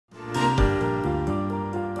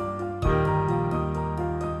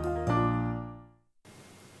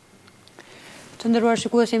Të nderuar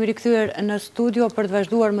shikues, jemi rikthyer në studio për të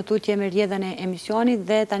vazhduar më tutje me rrjedhën e emisionit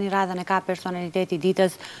dhe tani radhën e ka personaliteti i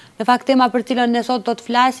ditës. Në fakt tema për cilën ne sot do të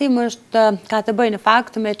flasim ka të bëjë në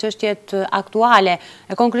fakt me çështjet aktuale.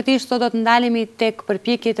 E konkretisht sot do të ndalemi tek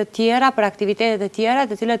përpjekje të tjera për aktivitete të tjera,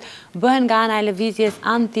 të cilat bëhen nga ana e lëvizjes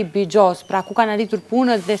anti-bigjos, pra ku kanë arritur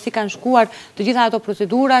punët dhe si kanë shkuar të gjitha ato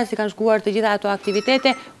procedura, si kanë shkuar të gjitha ato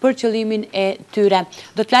aktivitete për qëllimin e tyre.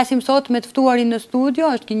 Do të flasim sot me të ftuarin në studio,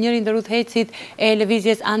 është njëri ndër udhëheqësit e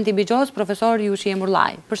lëvizjes anti-bigjos, profesor Jushi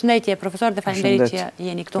Emurllai. Përshëndetje, profesor, dhe faleminderit që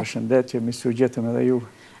jeni këtu. Përshëndetje, mi sugjetëm edhe ju.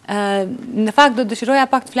 Në fakt, do dëshiroja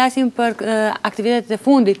pak të flasim për aktivitetet e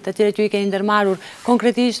fundit të cilët ju i keni ndërmarrur,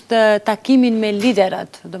 konkretisht takimin me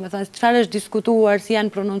liderët, do me thënë, çfarë është diskutuar, si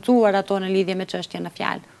janë prononcuar ato në lidhje me çështjen në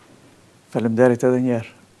fjalë. Faleminderit edhe një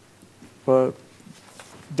herë. Po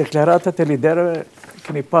deklaratat e liderëve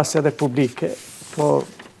keni pas edhe publike, po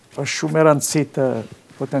është shumë e rëndësishme të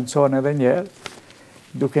potencohen edhe një herë,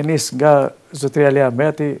 duke nis nga Zotria Ali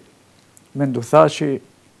Ahmeti, Mendu Thaçi,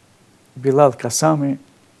 Bilal Kasami,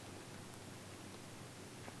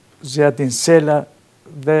 Zjadin Sela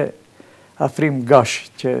dhe Afrim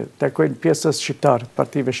Gashi, që takojnë pjesës shqiptare,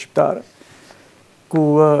 partive shqiptare, ku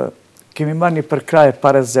kemi marrë një përkraje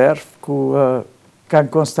pa rezervë, ku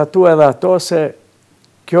kanë konstatuar edhe ato se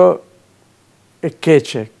kjo e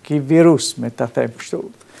keqe, ki virus, me ta them kështu,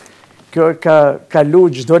 kjo ka kalu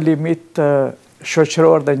çdo limit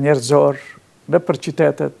shoqëror dhe njerëzor në për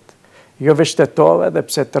qytetet, jo veç Tetovë, dhe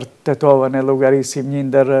pse Tetovën e llogarisim një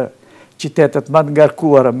ndër qytetet më të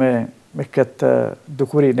ngarkuara me këtë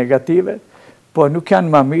dukuri negative, po nuk janë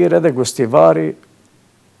më mirë edhe Gostivari,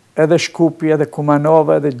 edhe Shkupi, edhe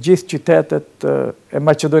Kumanova, edhe gjithë qytetet e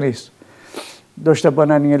Maqedonisë. Do shtë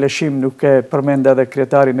bëna një lëshim, nuk e përmenda edhe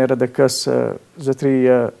kryetarin e RDK-s, zotri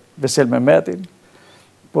Vesel Mehmetin,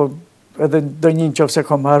 po edhe do një qofse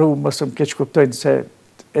kom haru, mësë më keq kuptojnë se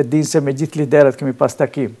e dinë se me gjithë liderët kemi pas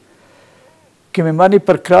takim. Kemi marrë një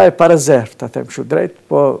përkraje pa rezervë, ta them kështu drejt,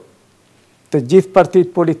 po të gjithë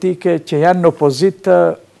partitë politike që janë në opozitë,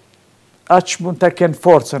 aq mund të kenë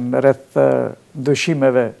forcën rreth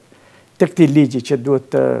ndryshimeve të këtij ligji që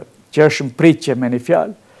duhet që është në pritje me një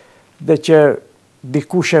fjalë, dhe që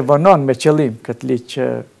dikush e vonon me qëllim këtë ligj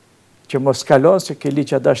që mos kalon, se ky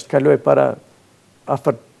ligj dash të kaloj para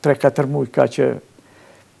afër 3-4 muaj ka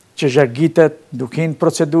që zhargitet, dukin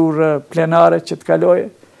procedurë plenare që të kaloje,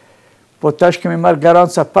 po tash kemi marrë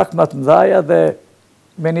garanca pak më të mëdha dhe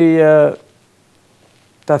me një,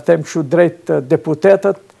 ta them kështu drejt,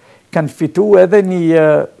 deputetët kanë fituar edhe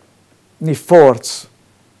një forcë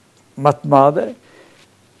më të madhe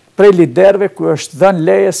prej liderëve ku është dhënë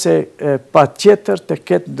leje se patjetër të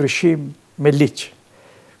ketë ndryshim me ligj.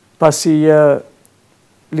 Pasi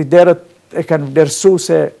liderët e kanë vlerësuar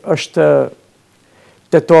se është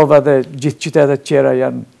Tetova dhe gjithë qytetet tjera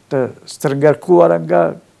janë të stërngarkuara nga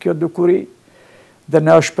kjo dukuri, dhe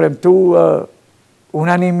na është premtuar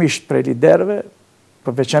unanimisht prej liderëve,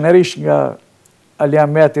 përveçanërisht nga Ali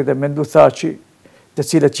Ahmeti dhe Mendu Thaçi, të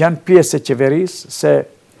cilët janë pjesë e qeverisë, se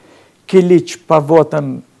ky ligj pa votën,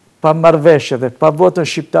 pa marrëveshje dhe pa votën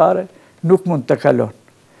shqiptare nuk mund të kalon.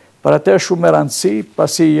 Për atë është shumë e rëndësi,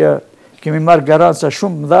 pasi kemi marrë garanca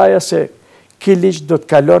shumë mëdha se ky ligj do të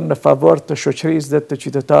kalon në favor të shoqërisë dhe të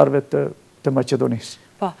qytetarëve të Maqedonisë.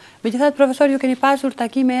 Po, megjithatë, profesor, ju keni pasur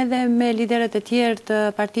takime edhe me liderët e tjerë të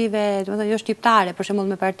partive, domethënë jo shqiptare, për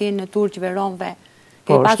shembull me partinë e turqëve, romëve.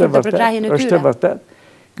 Keni pasur të përkrahjen e tyre? Është e vërtet.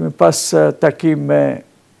 Kemi pas takim me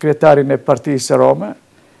kryetarin e partisë rome,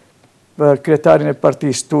 kryetarin e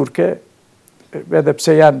partisë turke, edhe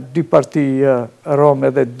pse janë 2 parti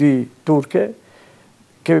rome dhe 2 turke,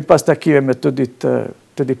 kemi pas takime me të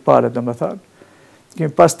ditë pare, domethënë.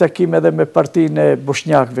 Kemi pas takim edhe me partinë e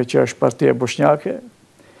Bosnjakëve, që është partia Bosnjake,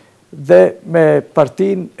 dhe me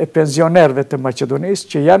partinë e pensionerëve të Maqedonisë,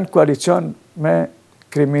 që janë koalicion me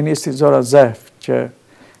kryeministin Zoran Zaev, që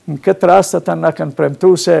në këtë rast ata na kanë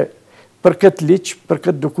premtuar se për këtë ligj, për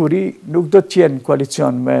këtë dukuri, nuk do të jenë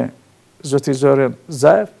koalicion me zotrin Zoran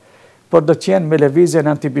Zaev, por do të jenë me lëvizjen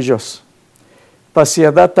anti-bigjos. Pasi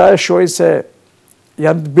edhe ata e shohin se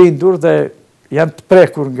janë të bindur dhe janë të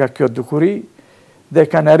prekur nga kjo dukuri, dhe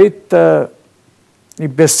kanë arrit një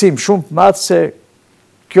besim shumë të madh se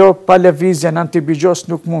kjo pa lëvizjen anti-bigjos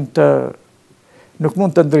nuk mund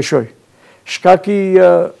të ndryshoj. Shkaki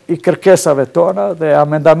i kërkesave tona dhe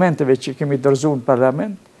amendamenteve që kemi dorëzuar në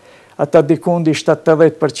parlament, ata dikundi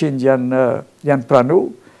 70% janë pranu,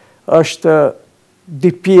 është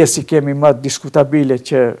di pjesë kemi më diskutabile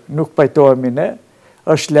që nuk pajtohemi ne,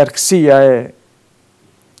 është largësia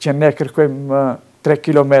që ne kërkojmë 3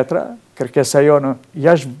 kilometra, kërkesa jonë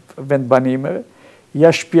jashtë vendbanimeve,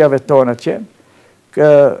 jashtë shtëpiave tona qenë,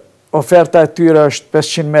 Oferta e tyre është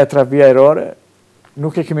 500 metra vijajrore,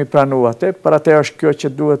 nuk e kemi pranu atë, për atë është kjo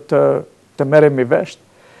që duhet të merremi vesh.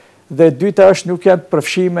 Dhe dyta është nuk janë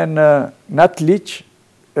përfshime në atë liq,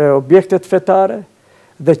 objektet fetare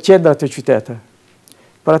dhe qendrat e qytetit.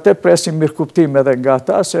 Për atë presim mirëkuptim edhe nga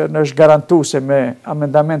ata, se në është garantuese me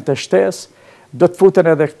amendamente shtesë, do të futen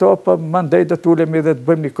edhe këto, për mandej do të ulemi dhe të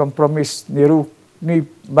bëjmë një kompromis, një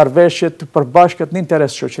marrëveshje të përbashkët në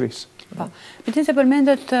interes shoqërisë. Meqenëse se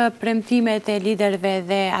përmendet premtimet e liderëve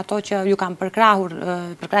dhe ato që ju kanë përkrahur,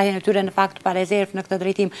 përkrahjen e tyre në fakt pa rezervë në këtë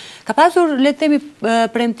drejtim, ka pasur, le të themi,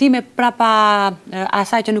 premtime prapa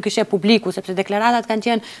asaj që nuk ishte publiku, sepse deklaratat kanë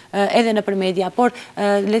qenë edhe nëpër media, por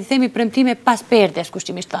le të themi premtime pas perdes,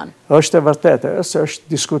 kushtimisht thënë. Është e vërtetë, se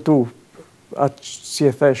është diskutuar atë si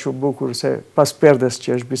e the shumë bukur se pas perdes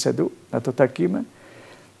që është bisedu në ato takime,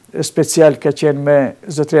 special ka qenë me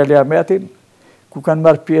zotëria Aliametin, ku kanë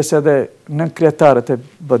marrë pjesë edhe nën kryetarët e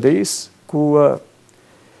BDI-s, ku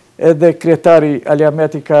edhe kryetari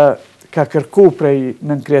Aliameti ka kërku prej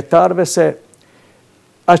nën kryetarëve se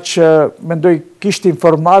aq mendoj kishte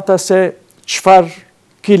informata se çfarë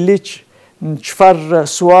ky liq, në çfarë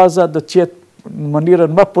suaza do të jetë në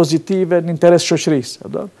mënyrën më pozitive në interes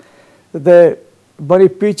shoqërisë. Dhe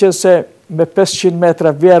bëri pyetje se me 500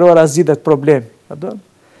 metra vijajrore zgjidhet problemi.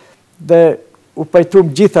 Dhe u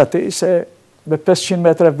pajtuam gjithë aty se me 500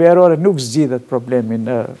 metra vijajrore nuk zgjidhet problemin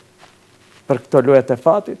për këto lojët e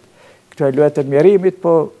fatit, këto e lojët e mjerimit,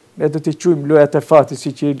 po ne do t'i quajmë lojët e fatit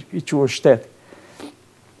si që i quajnë shteti.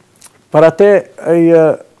 Për atë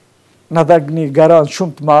na dha një garancë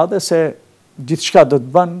shumë të madhe se gjithçka do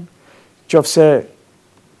të bën, qofse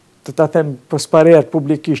të ta them përsparier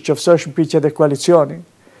publikisht, qofse është mpiqje dhe koalicioni,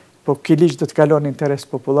 po ky ligj do të kalon në interes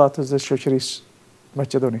popullatës dhe shoqërisë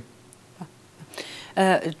Maqedoni.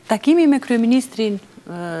 Takimi me kryeministrin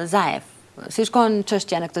Zaev, si shkon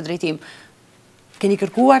çështja në këtë drejtim? Keni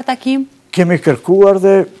kërkuar takim? Kemi kërkuar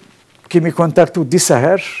dhe kemi kontaktuar disa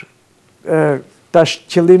herë, tash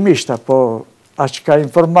qëllimisht apo aq ka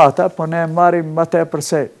informata, po ne marrim atë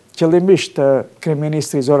përse qëllimisht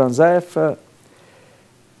kryeministri Zoran Zaev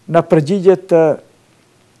na përgjigjet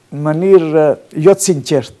në mënyrë jo të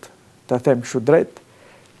sinqert, ta them kështu drejt,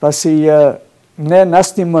 pasi ne në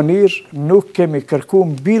asnjë mënyrë nuk kemi kërkuar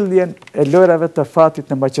mbylljen e lojrave të fatit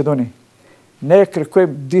në Maqedoni. Ne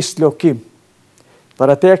kërkojmë dislokim.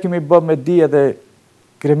 Për atë kemi bërë me dije dhe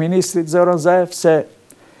kryeministrit Zoran Zaev se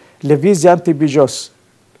lëvizja anti-bigjos,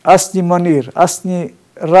 asnjë mënyrë, asnjë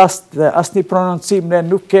rast dhe asnjë prononcim ne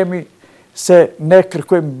nuk kemi se ne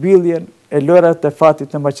kërkojmë mbylljen e lojrave të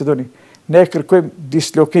fatit në Maqedoni. Ne kërkojmë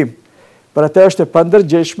dislokim. Për atë është e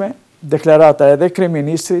pandërgjeshme deklarata edhe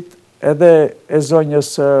kryeministrit edhe e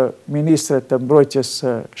zonjës ministre të mbrojtjes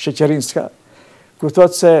Sheqerinska, ku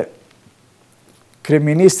thotë se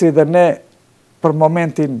kryeministri dhe ne për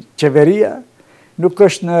momentin qeveria nuk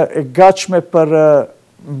është në e gatshme për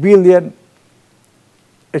mbylljen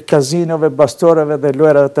e kazinove, bastoreve dhe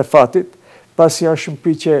lojrave të fatit, pasi është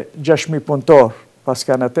mpiqje 6.000 punëtor pas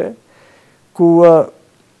kanë atë, ku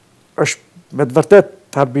është me të vërtet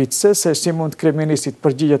habitse se si mund kryeministrit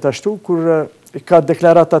përgjigjet ashtu, kur i ka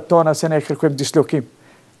deklaratat tona se ne kërkojmë dislokim.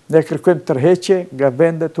 Ne kërkojmë tërheqje nga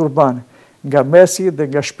vendet urbane, nga mesi dhe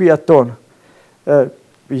nga shtëpiat tona.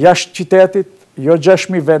 Jashtë qytetit, jo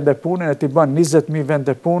 6.000 vende pune, ne t'i bën 20.000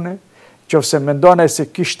 vende pune, qofse mendon se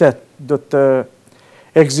ky shtet do të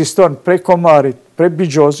ekziston prej Komarit, prej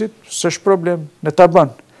Bigjozit, s'është problem, ne ta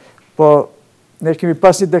bën. Po ne kemi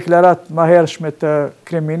pas një deklarat më hershme të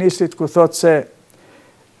kryeministrit ku thotë se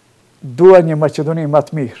dua një Maqedoni më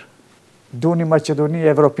të mirë. Du një Maqedoni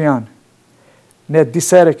evropiane. Ne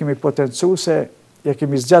disa herë kemi potencu se ja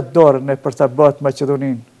kemi zgjat dorën për ta bërë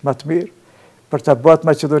Maqedonin më të mirë, për ta bërë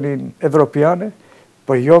Maqedonin evropiane,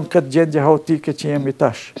 po jo në këtë gjendje haotike që jemi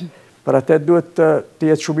tash. Për atë duhet të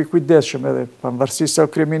jetë shumë i kujdesshëm edhe pavarësisht se o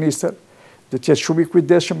kryeministër, do të jetë shumë i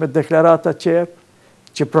kujdesshëm me deklarata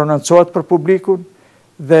që prononcohet për publikun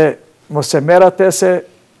dhe mos e merr atë se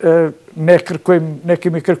ne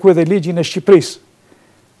kemi kërkuar edhe ligjin e Shqipërisë.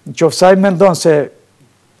 Në qoftë ai mendon se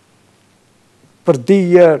për di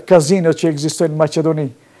kazino që ekzistojnë në Maqedoni,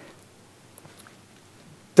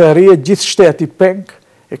 të rrihet gjithë shteti peng,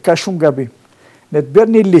 e ka shumë gabim. Ne të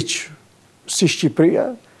bërë një liq si Shqipëria,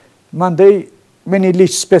 mandej me një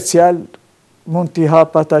liq special mund t'i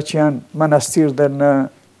hap ata që janë manastir dhe në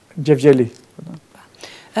Gjevgjeli.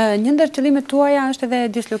 Një ndër qëllimet tuaja është edhe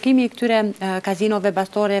dislokimi i këtyre kazinove,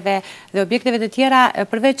 bastoreve dhe objekteve të tjera,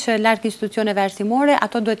 përveç larg institucioneve arsimore,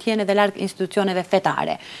 ato duhet të jenë edhe larg institucioneve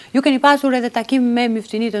fetare. Ju keni pasur edhe takim me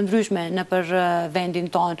myftini të ndryshme në për vendin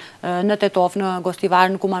tonë, në Tetovë, në Gostivar,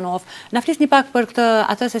 në Kumanov. Na flisni pak për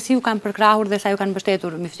atë se si ju kanë përkrahur dhe sa ju kanë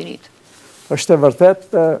mbështetur myftinit. Është e vërtet,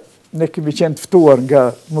 ne kemi qenë të ftuar nga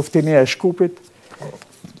muftinia e Shkupit,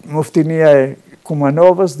 muftinia e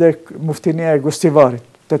Kumanovës dhe muftinia e Gostivarit.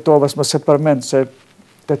 Tetovës më se përmend se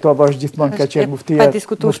Tetova është gjithmonë ka qenë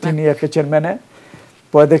muftinia ka qenë me ne,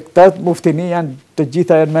 po edhe këta muftini janë të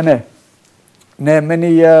gjitha janë me ne. Ne me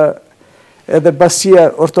një edhe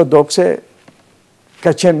basia ortodokse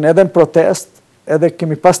ka qenë edhe në protest, edhe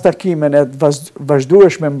kemi pas takimen e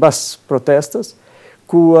vazhdueshme mbas protestës,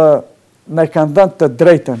 ku ne kanë dhënë të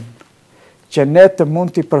drejtën që ne të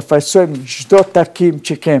mund t'i përfaqësojmë çdo takim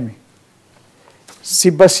që kemi.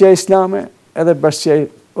 Si basia islame, edhe basia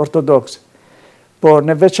ortodokse. Por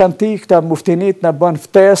në veçanti këta muftinit në bën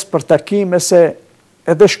ftesë për takime se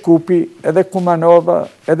edhe Shkupi, edhe Kumanova,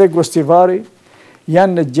 edhe Gostivari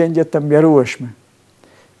janë në gjendje të mjerueshme.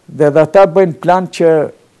 Dhe ata bëjnë plan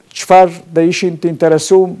që çfarë dhe ishin të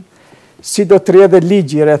interesuar si do të rrjedhë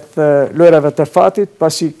ligji rreth lojrave të fatit,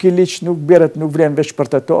 pasi ky ligj nuk vlen veç për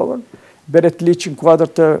Tetovën, bëret ligj në kuadër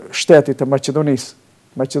të shtetit të Maqedonisë.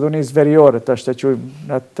 Maqedonisë Veriore, tash të quajmë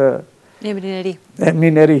në atë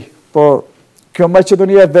emrin e ri. Po kjo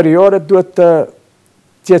Maqedonia Veriore duhet të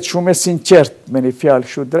jetë shumë e sinqert me një fjalë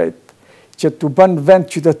kështu drejt, që t'u bën vend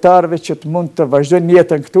qytetarëve që të mund të vazhdojnë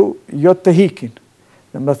jetën këtu, jo të hikin.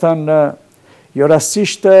 Domethënë, jo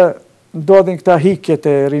rastisht ndodhin këta hikjet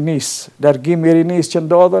e rinisë, largimi i rinisë që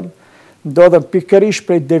ndodhen pikërisht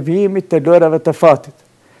prej devijimit të lojrave të fatit.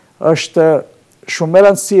 Është shumë e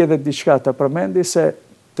rëndësishme edhe diçka të përmendi se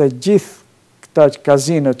të gjithë këta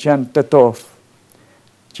kazinot që janë Tetovë,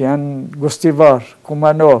 që janë Gostivar,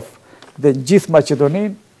 Kumanov dhe gjithë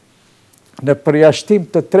Maqedoninë, në përjashtim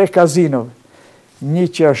të 3 kazinove, një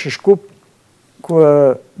që është Shkup,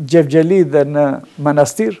 Gjevgjeli dhe në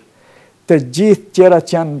Manastir, të gjithë tjera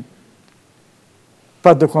që janë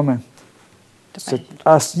pa dokument. Se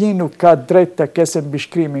asnjë nuk ka drejt të kese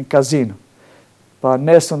mbishkrimin kazino. Pa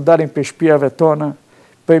nesër ndalim për shtëpive tona,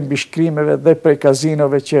 për mbishkrimeve dhe për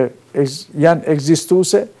kazinove që janë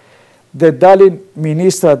ekzistuese, dhe dalin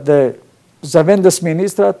ministrat dhe zavendës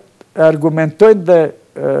ministrat argumentojnë dhe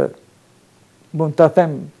mund të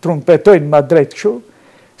them trumpetojnë ma drejt kështu,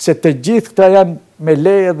 se të gjithë këta janë me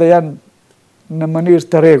leje dhe janë në mënyrë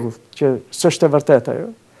të rregullt, që s'është e vërtetë ajo.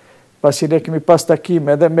 Pasi ne kemi pas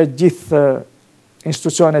takime edhe me gjithë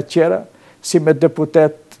institucionet tjera, si me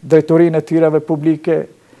deputet, drejtorinë e tyrave publike,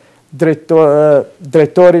 zavendës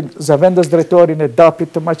drejtorin e DAP-it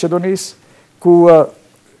të Maqedonisë, ku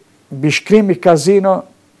mbishkrimi kazino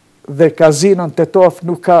dhe kazinon Tetovë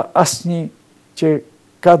nuk ka asnjë që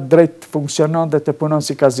ka drejt të funksionon dhe të punon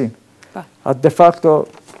si kazino. A de facto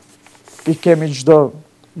i kemi çdo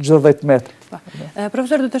 10 metra.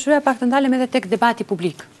 Profesor, do të shkruaj pak të ndalem edhe tek debati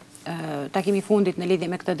publik. Takimi fundit në lidhje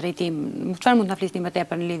me këtë drejtim. Çfarë mund të na flisni më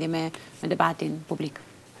tepër në lidhje me debatin publik?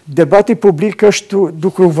 Debati publik është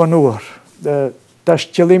duke u vonuar. Tash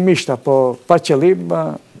qëllimisht apo pa qëllim,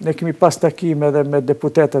 ne kemi pas takime edhe me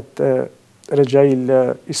deputetët Rexhail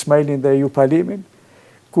Ismailin dhe Jup Halimin,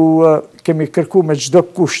 ku kemi kërkuar me çdo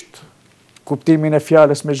kusht, kuptimin e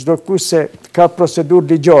fjalës me çdo kusht se ka procedurë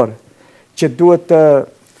ligjore që duhet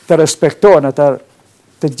të respektohen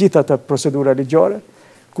të gjitha të procedura ligjore,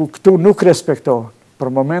 ku këtu nuk respektohen. Për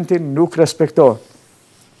momentin nuk respektohen.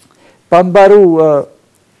 Pa mbaru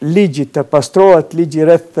ligji të pastrohet, ligji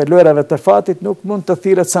rreth lojrave të fatit, nuk mund të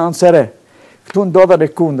thirret seancë e re. Këtu ndodhen e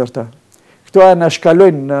kundërta. Këtu na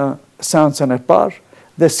shkalojnë në seancën e parë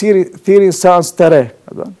dhe thirrin seancë të re.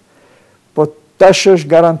 Po tash është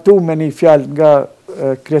garantuar me një fjalë nga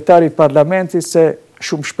kryetari i parlamentit se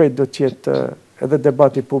shumë shpejt do të jetë edhe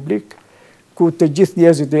debati publik, ku të gjithë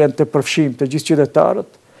njerëzit do jenë të përfshirë, të gjithë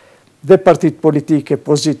qytetarët, dhe partitë politike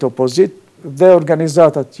opozit, dhe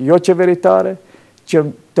organizatat jo qeveritare, që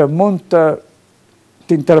të mund të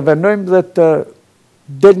intervenojmë dhe të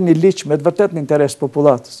del një ligj me të vërtet në interes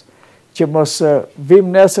popullatës, që mos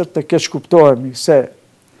vim nesër të keq kuptohemi se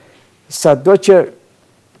sado që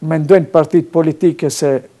mendojnë partitë politike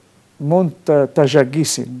se mund të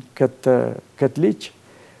zhagisin këtë ligj,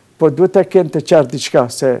 po duhet të kenë të qartë diçka,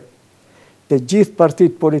 se të gjithë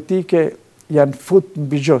partitë politike janë fut në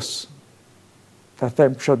bigjos. Ta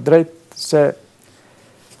them kështu drejt, se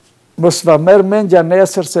mos va merr mendja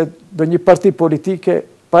nesër se do një parti politike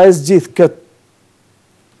pa e zgjidhur këtë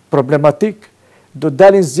problematik, do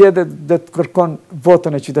dalin zgjedhjet dhe të kërkon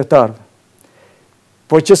votën e qytetarëve.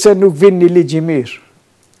 Po që se nuk vinë një ligj i mirë,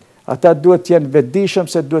 ata duhet jenë vetëdijshëm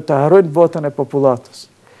se duhet të harrojnë votën e popullatës,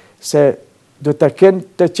 se duhet të kenë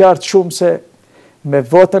të qartë shumë se me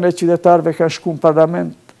votën e qytetarëve ka shku në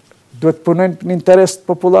parlament, duhet punojnë në interes të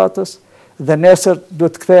popullatës dhe nesër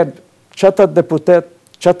duhet të kthehen çata deputet,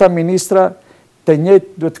 çata ministra të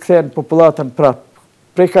njëjtë duhet të kthehen popullatën prapë.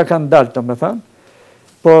 Prej ka kanë dalë, domethënë,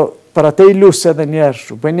 po për atë i lusë edhe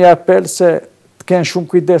njerë, bëj një apel se të kenë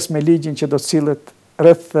shumë kujdes me ligjin që do të sillet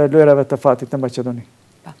rreth lojrave të fatit në Maqedoni.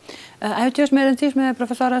 Ajo që është më e rëndësishme,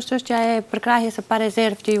 profesor, është çështja e përkrahjes së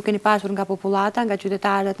parezervë që ju keni pasur nga popullata, nga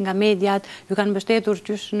qytetarët, nga mediat, ju kanë mbështetur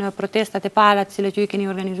qysh në protestat e para të cilat ju i keni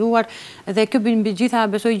organizuar, dhe kjo mbi gjitha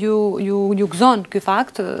besoj ju gëzon ky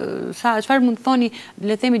fakt. Çfarë mund të thoni,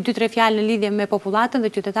 le të themi 2-3 fjalë në lidhje me popullatën dhe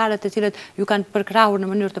qytetarët të cilët ju kanë përkrahur në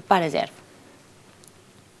mënyrë të parezervë?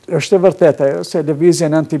 Është e vërtetë ajo se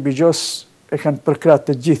lëvizjen antibigjos e kanë përkrahur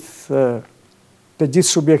të gjithë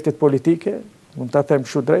subjektet politike, mund ta them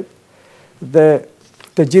kështu drejt, dhe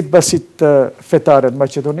të gjithë basit fetare në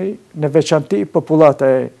Maqedoni, në veçanti popullata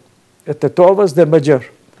e Tetovës dhe Mengjesit.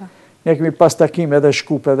 Ne kemi pas takime edhe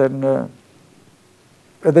Shkup, edhe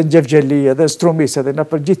në Gjevgjeli, edhe në Strumis, edhe në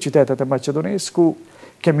për gjithë qytetet e Maqedonisë, ku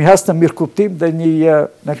kemi has në mirë kuptim dhe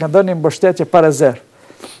në kanë dhënë një mbështetje pa rezervë.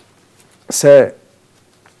 Se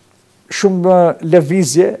shumë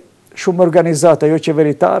lëvizje, shumë organizata jo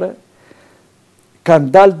qeveritare, kanë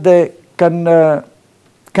dalë dhe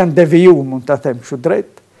kanë deviju, mund të them kështu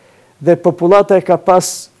drejt, dhe populata e ka pas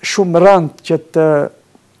shumë rand që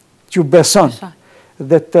t'ju beson,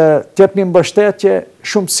 dhe të jep një mbështetje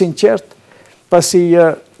shumë sinqert, pasi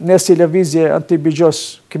ne si lëvizje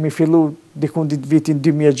antibigjos kemi fillu dikundit vitin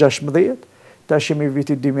 2016, tash jemi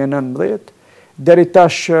vitin 2019, deri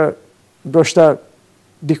tash do shta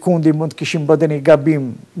dikundi mund të kishim bërë një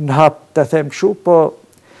gabim në hap të them kështu, po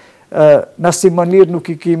në asnjë mënyrë nuk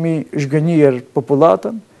i kemi zhgënjur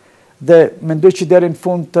popullatën dhe mendoj që deri në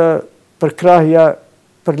fund të përkrahja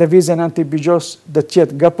për lëvizjen antibigjos do të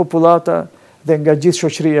jetë nga populata dhe nga gjithë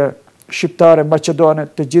shoqëria shqiptare maqedone,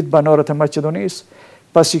 të gjithë banorët e Maqedonisë,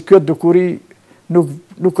 pasi kjo dukuri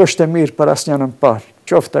nuk është e mirë për asnjërin palë,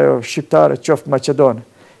 qoftë ajo shqiptare, qoftë maqedone,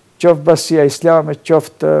 qoftë basia islame,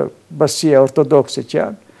 qoftë basia ortodokse që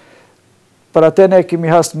janë. Për atë ne kemi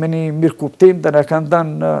hasë me një mirë kuptim dhe ne kanë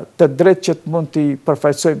dhënë të drejtë që të mund t'i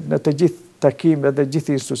përfaqësojmë në të gjithë takime dhe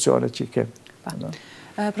gjithë institucionet që i kemi.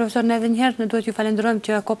 Profesor, ne edhe njëherë ne duhet ju falenderojmë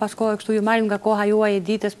që ko pas kohë kështu ju marrim nga koha juaj e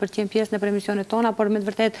ditës për të qenë pjesë në emisionet tona, por me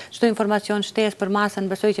të vërtet çdo informacion shtesë për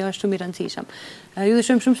masën besoj që është shumë i rëndësishëm. Ju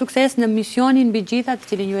dëshirojmë shumë sukses në misionin mbi gjitha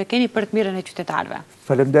të cilin ju e keni për të mirën e qytetarëve.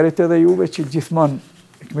 Faleminderit edhe juve që gjithmonë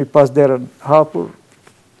kemi pas derën hapur,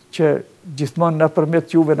 që gjithmonë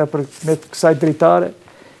nëpërmjet juve, nëpërmjet kësaj dritare,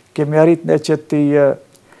 kemi arrit ne që t'i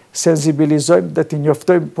sensibilizojmë dhe t'i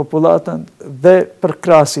njoftojmë popullatën dhe për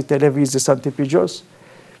krahasi televizis antibigjos,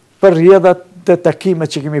 për rrjedhat dhe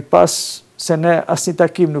takimet që kemi pas, se ne asnjë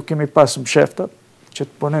takim nuk kemi pas më sheftat, që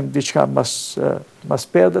të punojmë diçka mas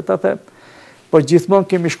perde të them, po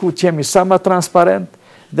gjithmonë kemi shku që jemi sa më transparent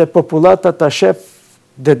dhe populata ta shef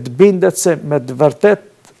dhe të bindet se me të vërtet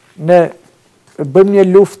ne bëjmë një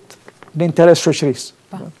luftë në interes shoqërisë.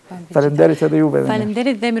 Faleminderit edhe juve.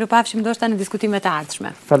 Faleminderit dhe mirupafshim ndoshta në diskutimet e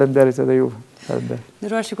ardhshme. Faleminderit edhe juve. Faleminderit.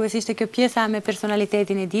 Nderuar shikues, ishte kjo pjesa me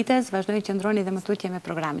personalitetin e ditës, vazhdoni të qëndroni dhe më tutje me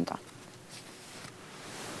programin tonë.